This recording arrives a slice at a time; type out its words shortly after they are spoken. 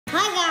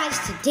Hi guys,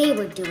 today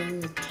we're doing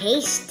the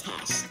taste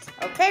test.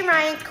 Okay,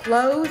 Ryan,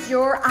 close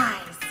your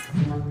eyes.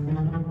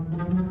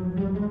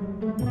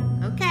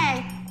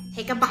 Okay,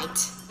 take a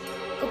bite.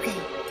 Okay.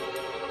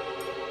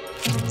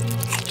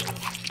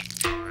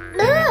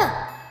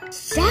 Ugh!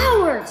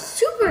 Sour,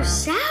 super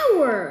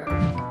sour.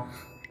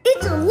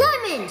 It's a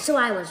lemon, so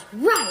I was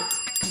right.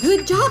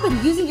 Good job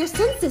on using your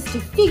senses to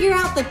figure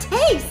out the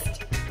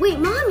taste. Wait,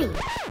 Mommy,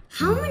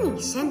 how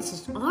many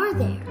senses are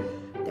there?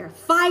 There are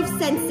 5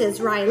 senses,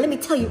 Ryan. Let me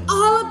tell you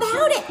all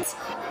about it.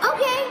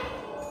 Okay.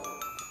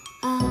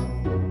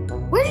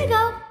 Where'd you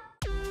go?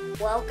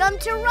 Welcome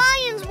to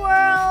Ryan's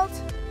World.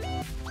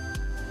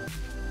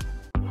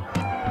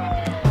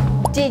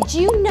 Did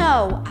you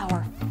know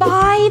our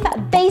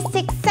 5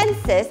 basic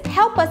senses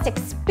help us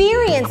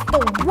experience the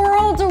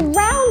world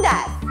around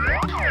us?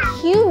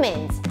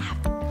 Humans have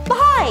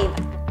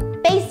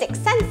 5 basic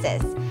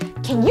senses.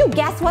 Can you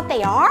guess what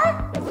they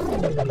are?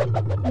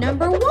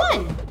 Number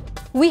 1,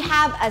 we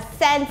have a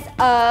sense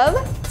of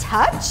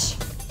touch.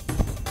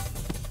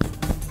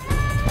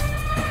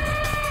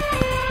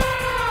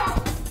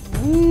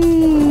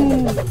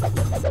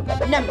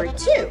 Number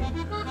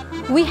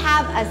 2, we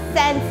have a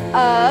sense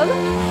of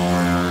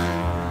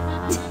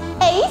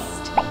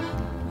taste.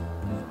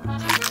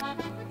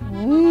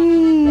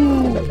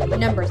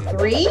 Number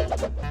 3,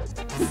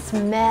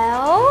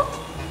 smell.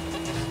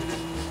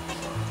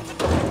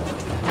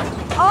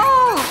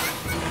 Oh!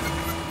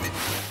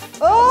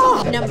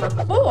 Number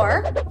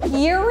 4,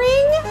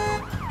 hearing.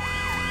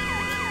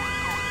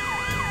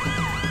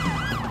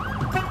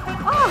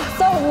 Oh,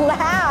 so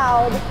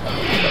loud.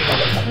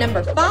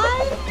 Number 5,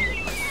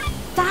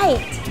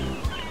 sight.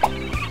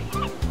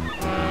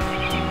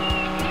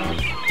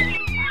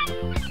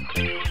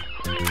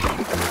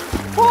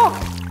 Oh.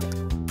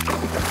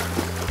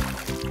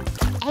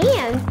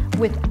 And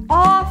with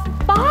all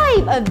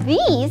 5 of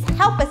these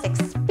help us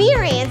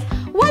experience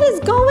what is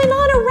going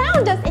on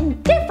around us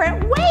in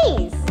different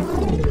ways.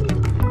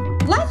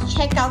 Let's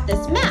check out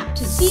this map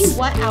to see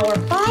what our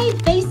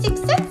 5 basic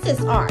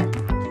senses are.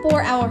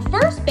 For our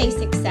first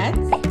basic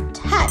sense,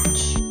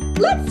 touch.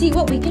 Let's see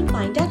what we can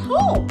find at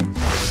home.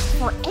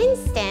 For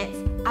instance,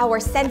 our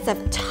sense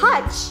of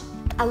touch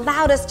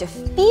allowed us to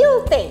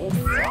feel things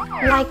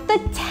like the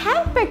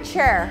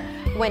temperature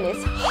when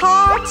it's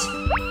hot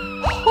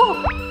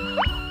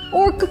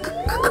or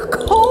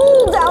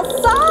cold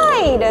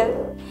outside.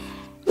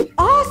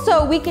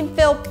 Also, we can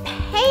feel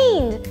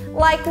pain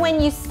like when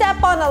you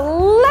step on a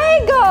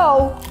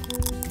Lego.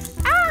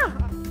 Ah!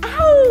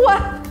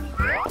 Ow!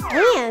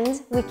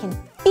 And we can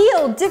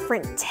feel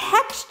different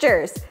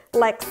textures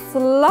like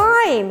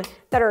slime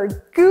that are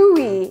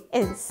gooey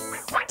and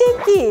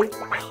sticky.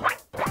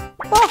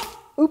 Oh,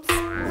 oops.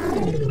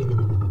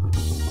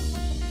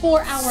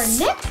 For our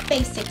next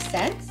basic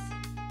sense,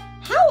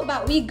 how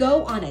about we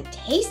go on a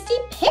tasty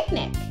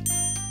picnic?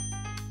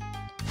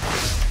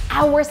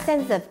 Our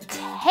sense of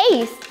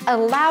taste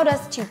allowed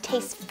us to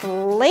taste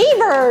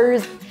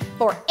flavors.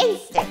 For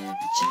instance,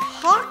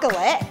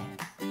 chocolate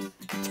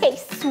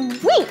tastes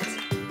sweet.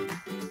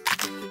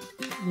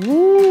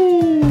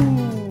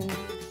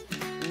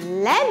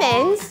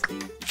 Lemons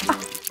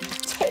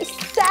taste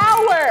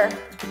sour.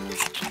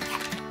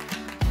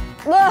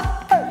 Ugh,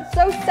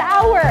 so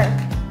sour.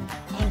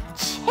 And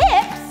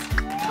chips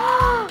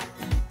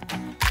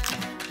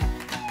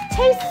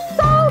taste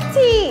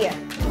salty.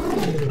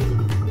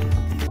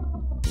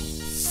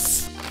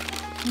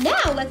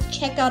 Now let's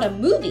check out a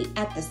movie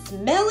at the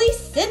Smelly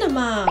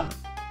Cinema.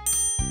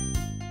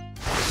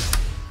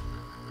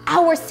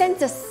 Our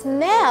sense of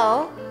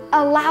smell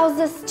allows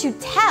us to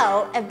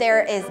tell if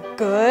there is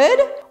good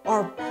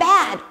or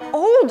bad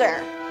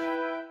odor.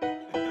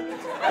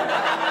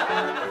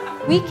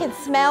 We can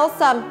smell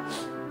some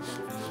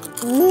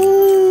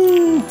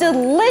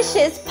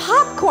delicious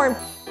popcorn.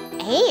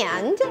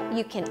 And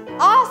you can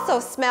also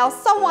smell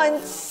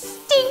someone's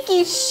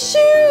stinky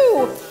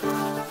shoe.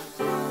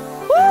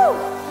 Woo!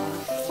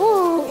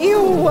 Ooh,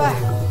 ew!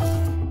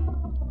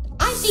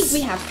 I think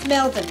we have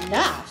smelled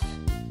enough.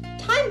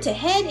 Time to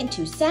head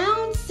into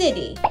Sound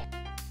City.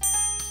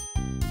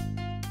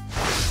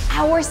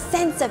 Our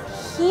sense of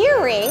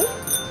hearing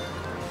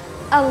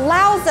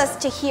allows us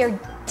to hear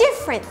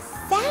different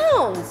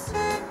sounds.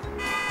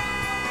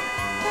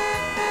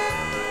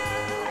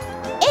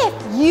 If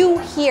you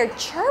hear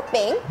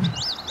chirping,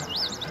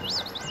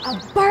 a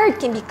bird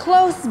can be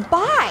close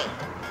by.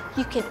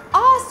 You can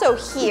also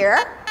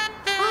hear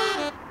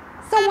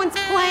someone's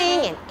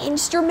playing an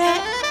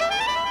instrument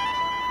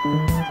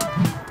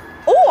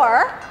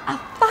or a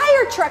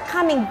fire truck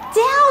coming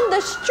down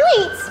the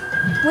streets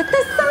with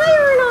the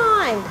siren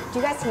on. Do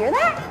you guys hear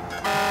that?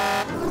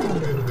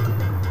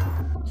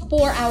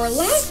 For our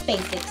last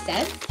basic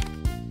sense,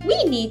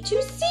 we need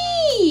to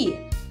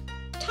see.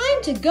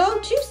 Time to go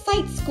to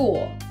sight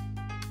school.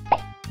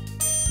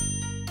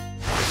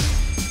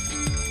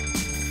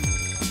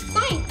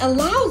 Sight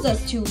allows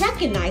us to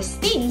recognize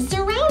things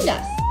around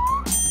us.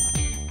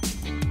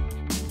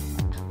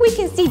 We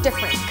can see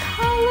different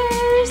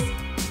colors,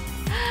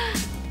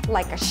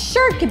 like a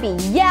shirt could be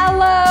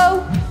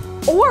yellow,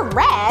 or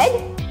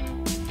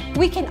red.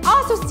 We can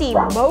also see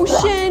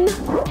motion,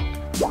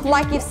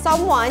 like if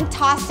someone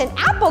tossed an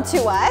apple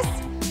to us,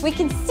 we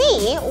can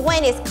see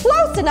when it's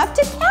close enough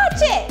to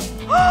catch it.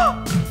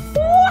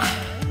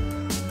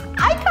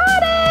 I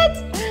got it!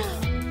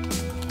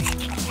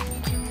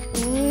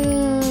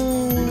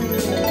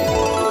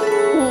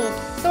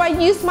 So I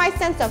used my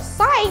sense of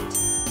sight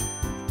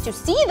to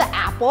see the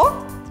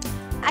apple.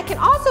 I can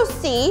also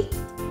see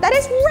that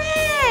it's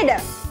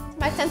red.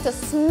 My sense of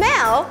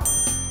smell,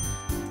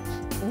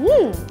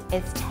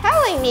 it's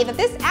telling me that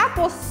this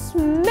apple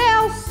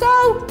smells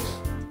so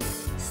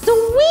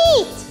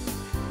sweet.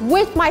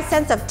 With my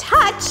sense of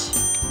touch,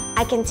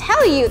 I can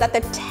tell you that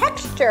the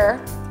texture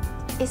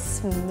is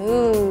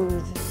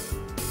smooth.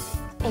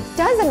 It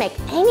doesn't make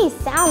any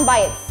sound by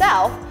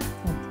itself,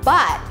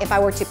 but if I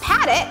were to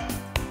pat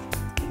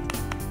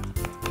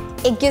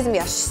it gives me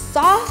a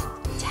soft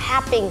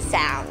tapping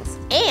sound.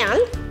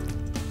 And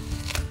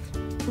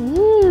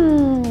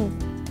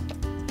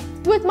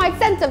with my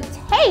sense of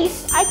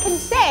taste, I can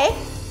say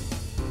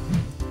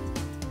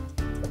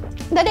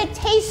that it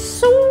tastes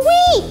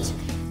sweet.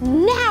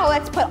 Now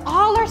let's put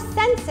all our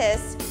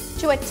senses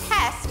to a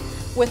test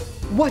with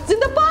What's in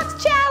the Box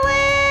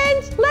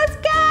challenge. Let's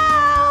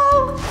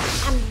go.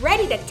 I'm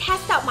ready to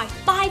test out my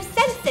 5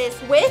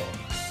 senses with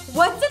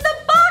What's in the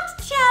Box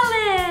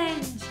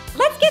challenge.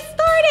 Let's get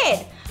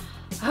started.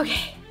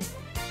 Okay.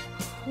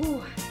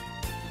 Whew.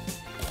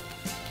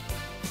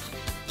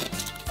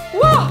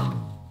 Whoa!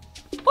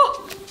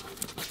 Oh,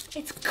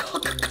 it's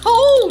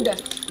cold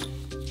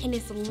and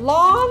it's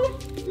long.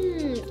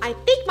 I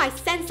think my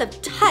sense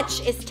of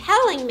touch is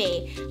telling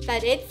me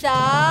that it's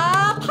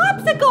a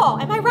popsicle.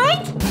 Am I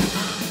right?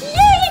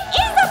 Yay, it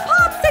is a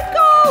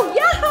popsicle!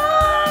 Yeah!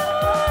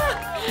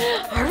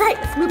 All right,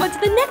 let's move on to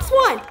the next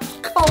one.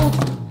 Cold.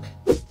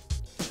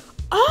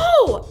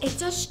 Oh,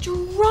 it's a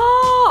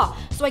straw.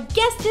 So I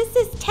guess this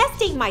is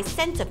testing my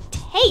sense of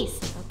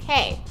taste.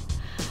 Okay,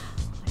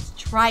 let's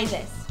try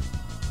this.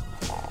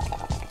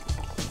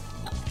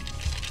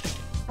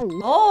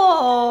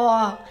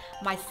 Oh,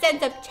 my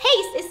sense of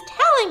taste is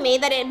telling me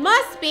that it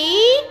must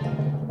be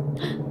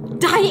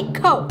Diet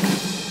Coke.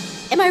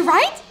 Am I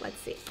right? Let's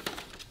see.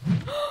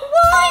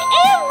 Well, I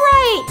am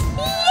right.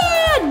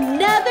 Yeah,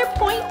 another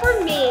point for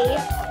me.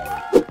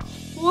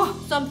 Whoa,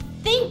 so I'm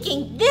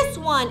thinking this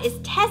one is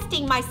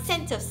testing my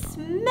sense of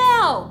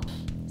smell.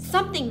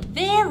 Something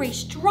very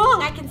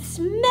strong. I can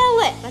smell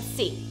it. Let's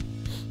see.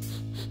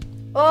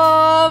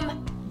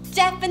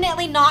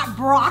 Definitely not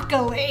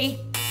broccoli.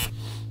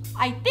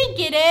 I think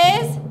it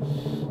is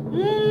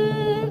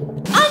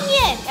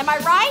onion. Am I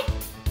right?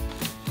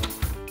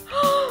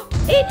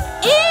 It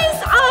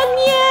is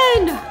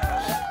onion.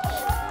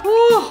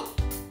 Ooh.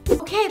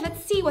 Okay,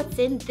 let's see what's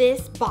in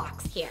this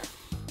box here.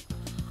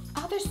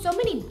 Oh, there's so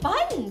many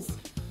buttons.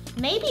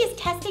 Maybe it's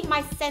testing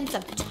my sense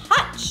of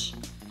touch.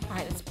 All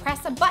right, let's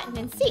press a button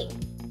and see.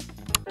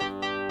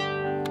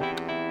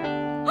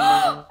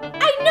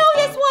 I know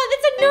this one.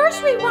 It's a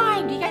nursery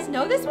rhyme. Do you guys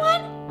know this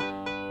one?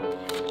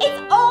 It's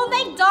Old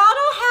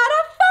MacDonald Had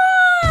a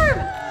Farm!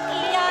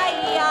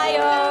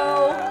 E-I-E-I-O!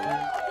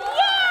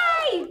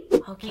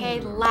 Yay! Okay,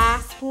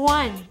 last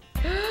one.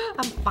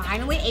 I'm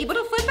finally able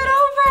to flip it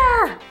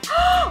over.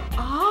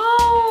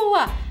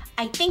 Oh,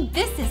 I think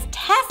this is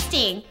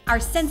testing our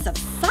sense of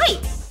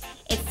sight.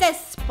 It says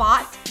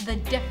spot the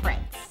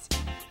difference.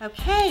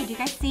 Okay, do you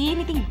guys see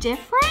anything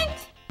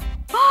different?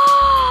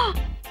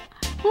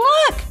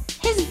 Look,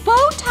 his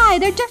bow tie,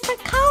 they're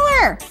different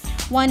color.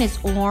 One is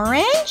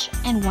orange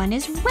and one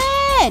is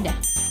red.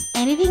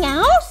 Anything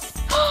else?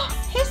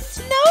 His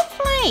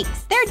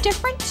snowflakes, they're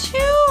different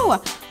too.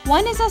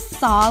 One is a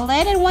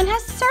solid and one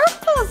has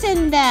circles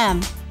in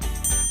them.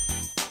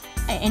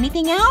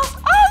 Anything else?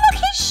 Oh,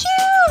 look, his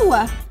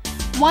shoe.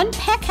 One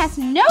peck has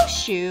no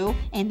shoe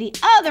and the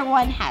other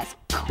one has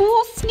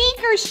cool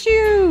sneaker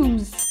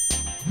shoes.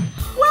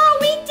 Wow,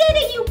 we did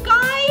it, you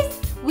guys.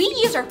 We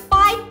used our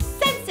 5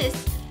 senses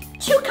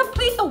to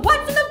complete the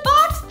What's in the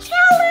Box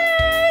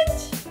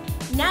challenge.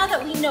 Now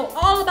that we know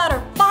all about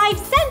our 5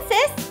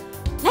 senses,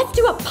 let's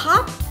do a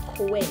pop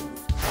quiz.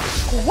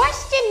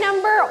 Question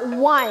number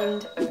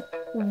 1.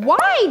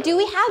 Why do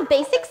we have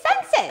basic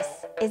senses?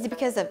 Is it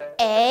because of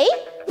A,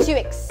 to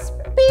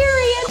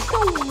experience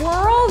the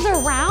world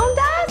around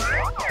us?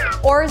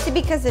 Or is it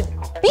because of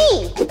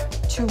B,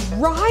 to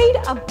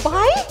ride a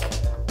bike?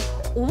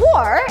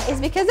 Or is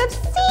it because of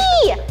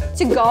C,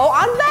 to go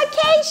on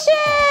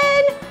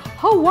vacation?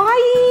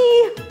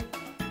 Hawaii.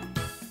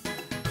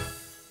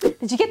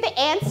 Did you get the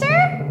answer?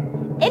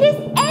 It is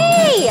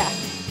A.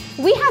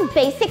 We have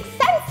basic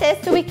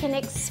senses so we can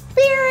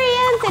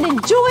experience and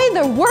enjoy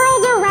the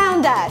world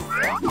around us.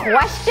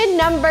 Question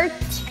number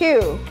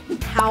 2.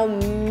 How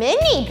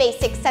many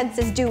basic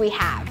senses do we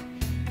have?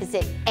 Is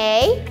it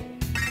A,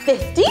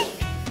 50?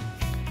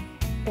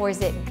 Or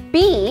is it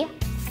B,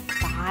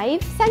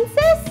 5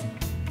 senses?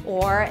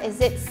 Or is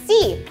it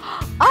C,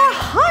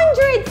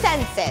 100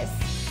 senses?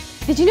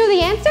 Did you know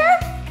the answer?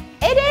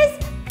 It is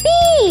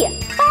B,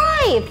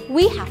 5.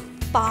 We have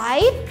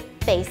 5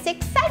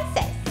 basic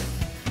senses.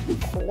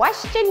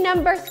 question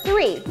number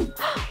 3.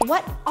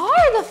 What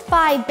are the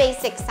 5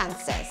 basic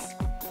senses?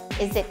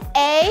 Is it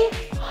A,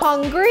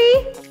 hungry,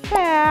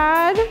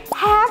 sad,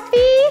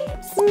 happy,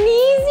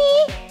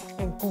 sneezy,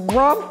 and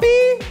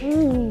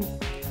grumpy?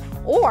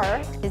 Or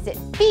is it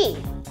B,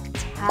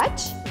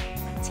 touch,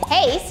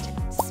 taste,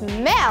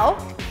 smell,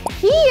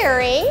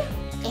 hearing,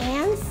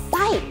 and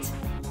sight?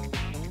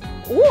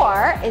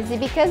 Or is it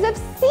because of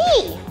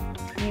C,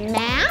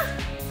 math,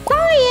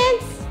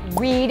 science,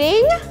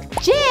 reading,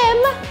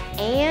 gym,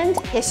 and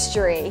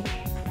history?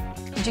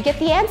 Did you get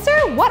the answer?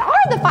 What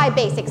are the 5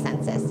 basic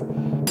senses?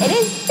 It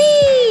is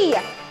B,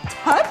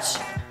 touch,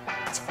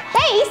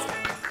 taste,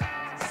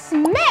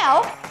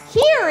 smell,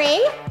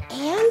 hearing,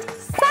 and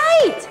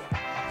sight.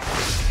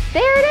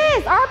 There it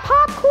is, our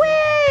pop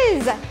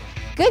quiz.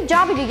 Good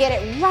job if you get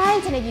it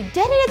right, and if you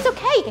didn't, it's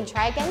okay. You can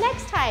try again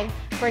next time.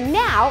 For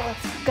now,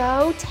 let's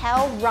go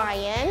tell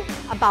Ryan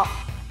about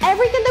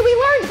everything that we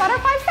learned about our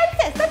 5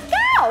 senses. Let's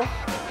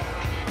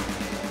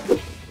go.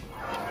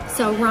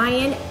 So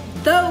Ryan,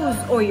 those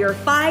are your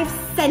 5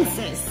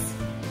 senses.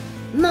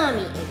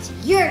 Mommy, it's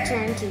your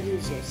turn to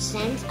use your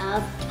sense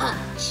of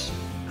touch.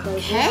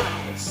 Close your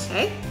eyes.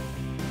 Okay.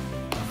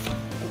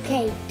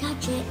 Okay,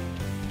 touch it.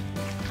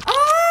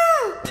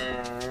 Oh!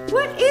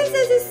 What is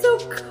this? It's so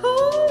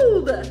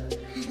cold.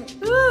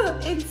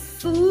 And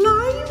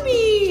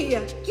slimy.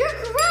 You're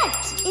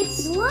correct.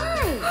 It's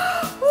slime.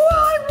 Oh,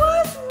 I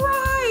was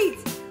right.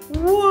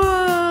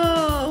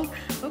 Whoa.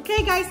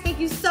 Okay, guys, thank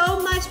you so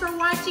much for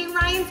watching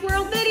Ryan's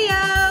World video.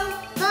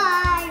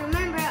 Bye.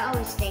 Remember,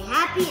 always stay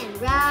happy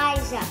and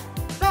rise up.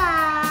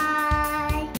 Bye.